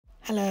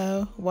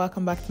Hello,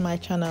 welcome back to my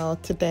channel.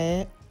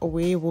 Today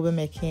we will be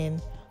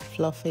making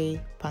fluffy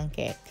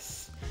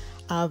pancakes.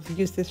 I've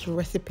used this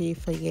recipe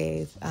for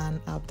years and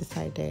I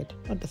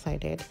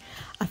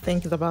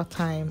think it's about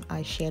time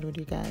I shared with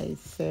you guys.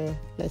 So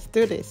let's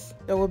do this.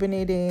 So we'll be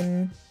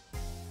needing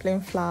plain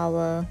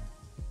flour,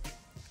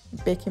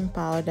 baking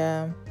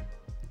powder,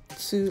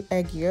 2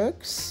 egg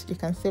yolks. You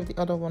can save the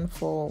other one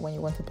for when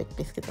you want to bake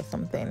biscuits or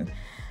something.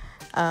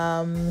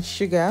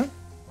 Sugar,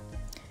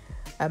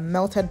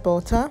 melted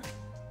butter,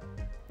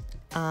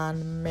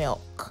 and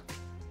milk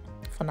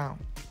for now.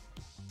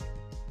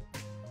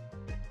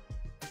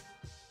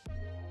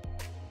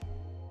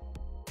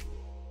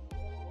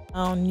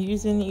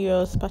 Using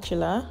your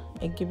spatula,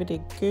 and give it a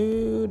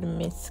good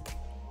mix.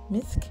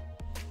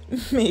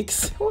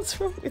 What's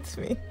wrong with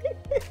me?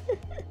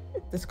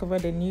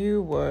 Discovered a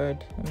new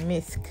word,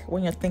 whisk,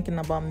 when you're thinking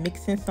about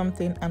mixing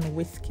something and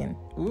whisking.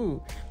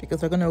 Ooh,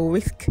 because we're gonna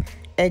whisk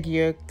egg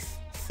yolks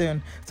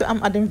soon. So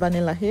I'm adding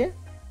vanilla here,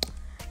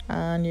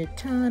 and you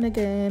turn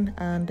again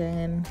and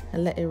then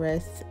let it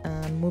rest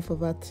and move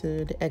over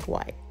to the egg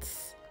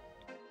whites.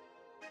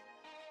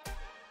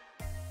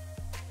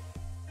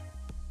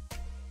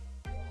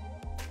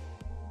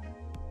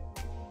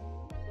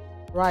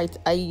 Right,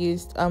 I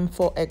used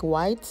 4 egg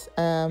whites,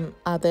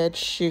 added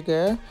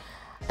sugar.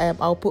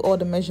 I'll put all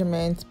the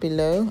measurements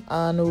below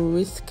and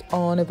whisk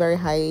on a very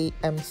high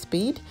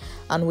speed,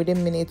 and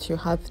within minutes you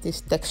have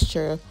this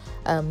texture,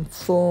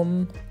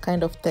 foam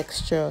kind of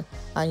texture,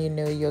 and you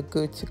know you're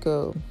good to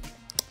go.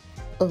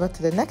 Over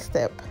to the next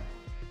step.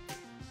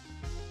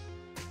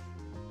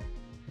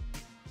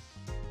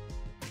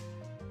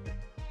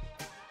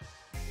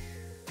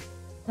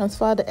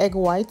 Transfer the egg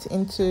white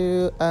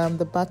into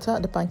the batter,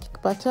 the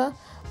pancake batter,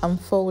 and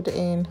fold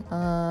in,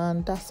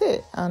 and that's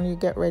it, and you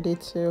get ready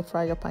to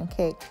fry your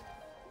pancake.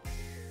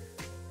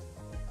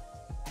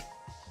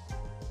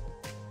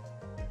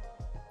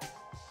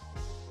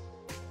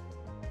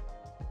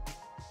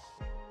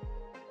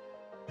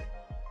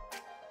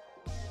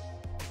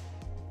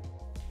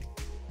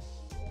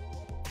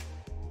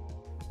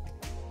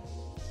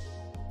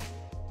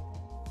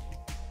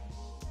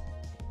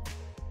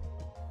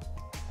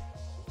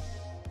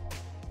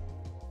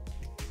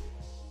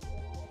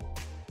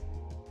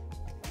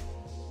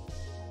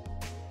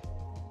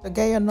 So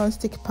get your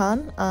non-stick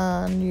pan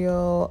and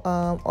your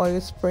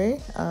oil spray,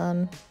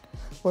 and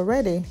we're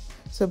ready.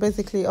 So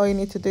basically all you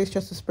need to do is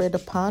just to spray the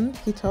pan,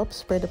 heat up,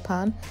 spray the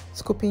pan,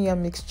 scoop in your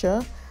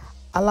mixture,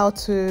 allow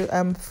to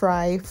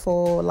fry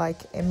for like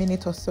a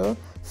minute or so,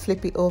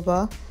 flip it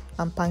over,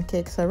 and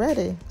pancakes are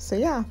ready. So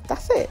yeah,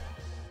 that's it.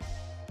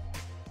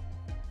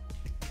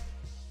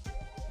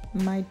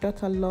 My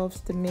daughter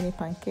loves the mini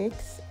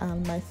pancakes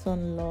and my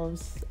son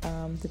loves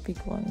the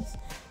big ones.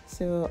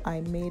 So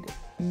I made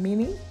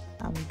mini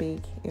and big.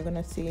 You're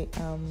gonna see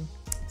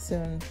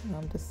soon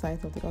the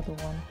size of the other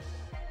one.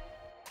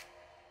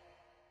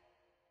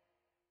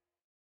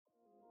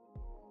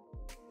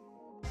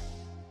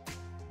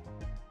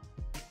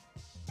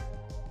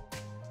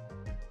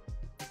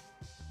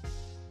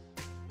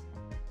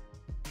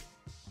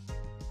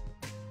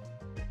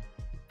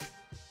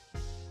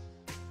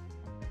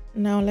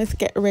 Now let's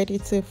get ready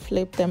to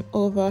flip them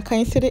over. Can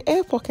you see the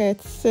air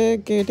pockets? So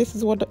good. This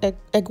is what the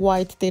egg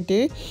whites they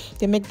do.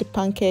 They make the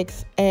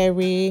pancakes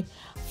airy,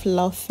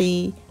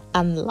 fluffy,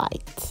 and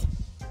light.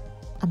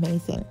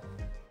 Amazing.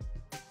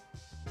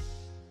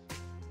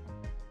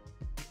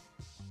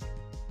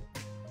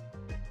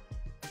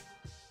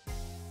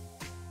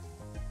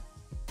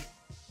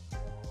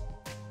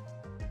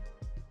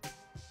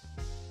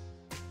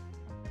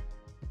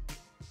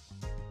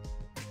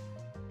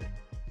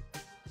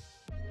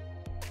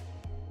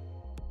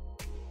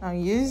 Now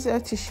use a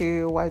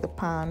tissue, wipe the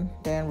pan,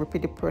 then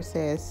repeat the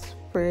process.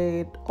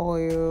 Spread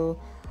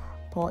oil,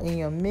 pour in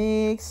your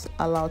mix,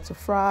 allow to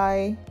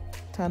fry,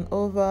 turn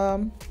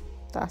over.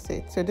 That's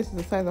it. So this is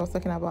the size I was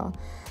talking about,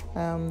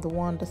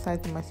 the size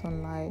that my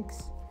son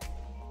likes.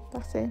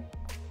 That's it.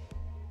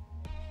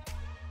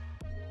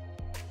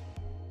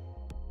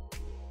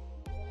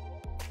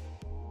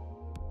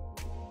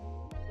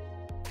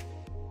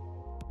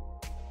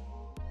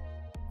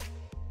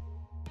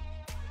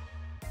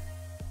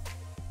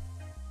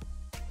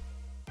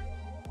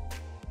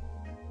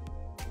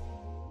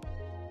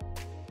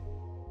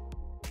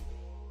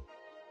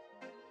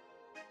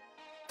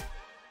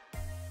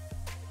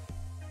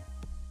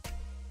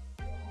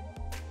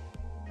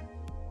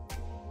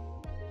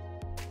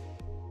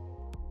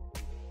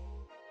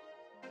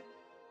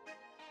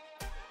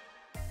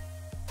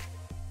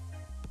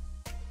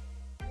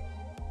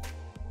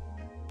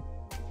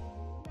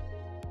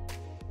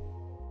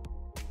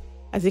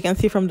 As you can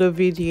see from the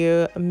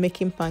video,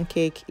 making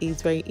pancake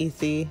is very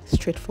easy,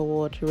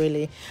 straightforward,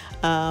 really.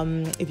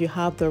 If you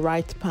have the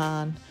right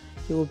pan,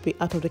 you will be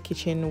out of the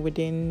kitchen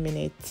within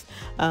minutes.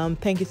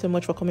 Thank you so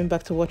much for coming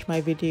back to watch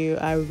my video.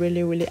 I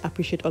really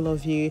appreciate all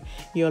of you,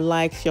 your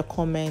likes, your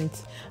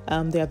comments.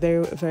 They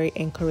are very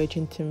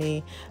encouraging to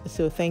me.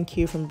 So thank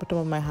you from the bottom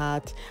of my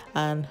heart,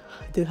 and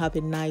do have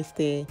a nice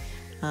day.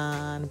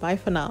 and bye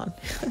for now.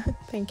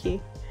 Thank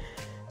you.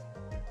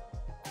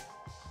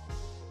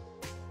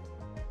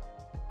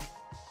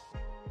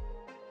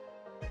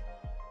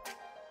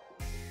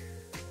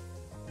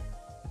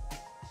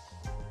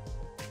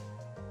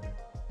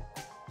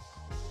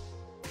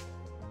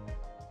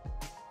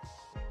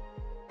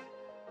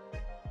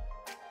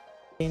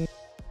 In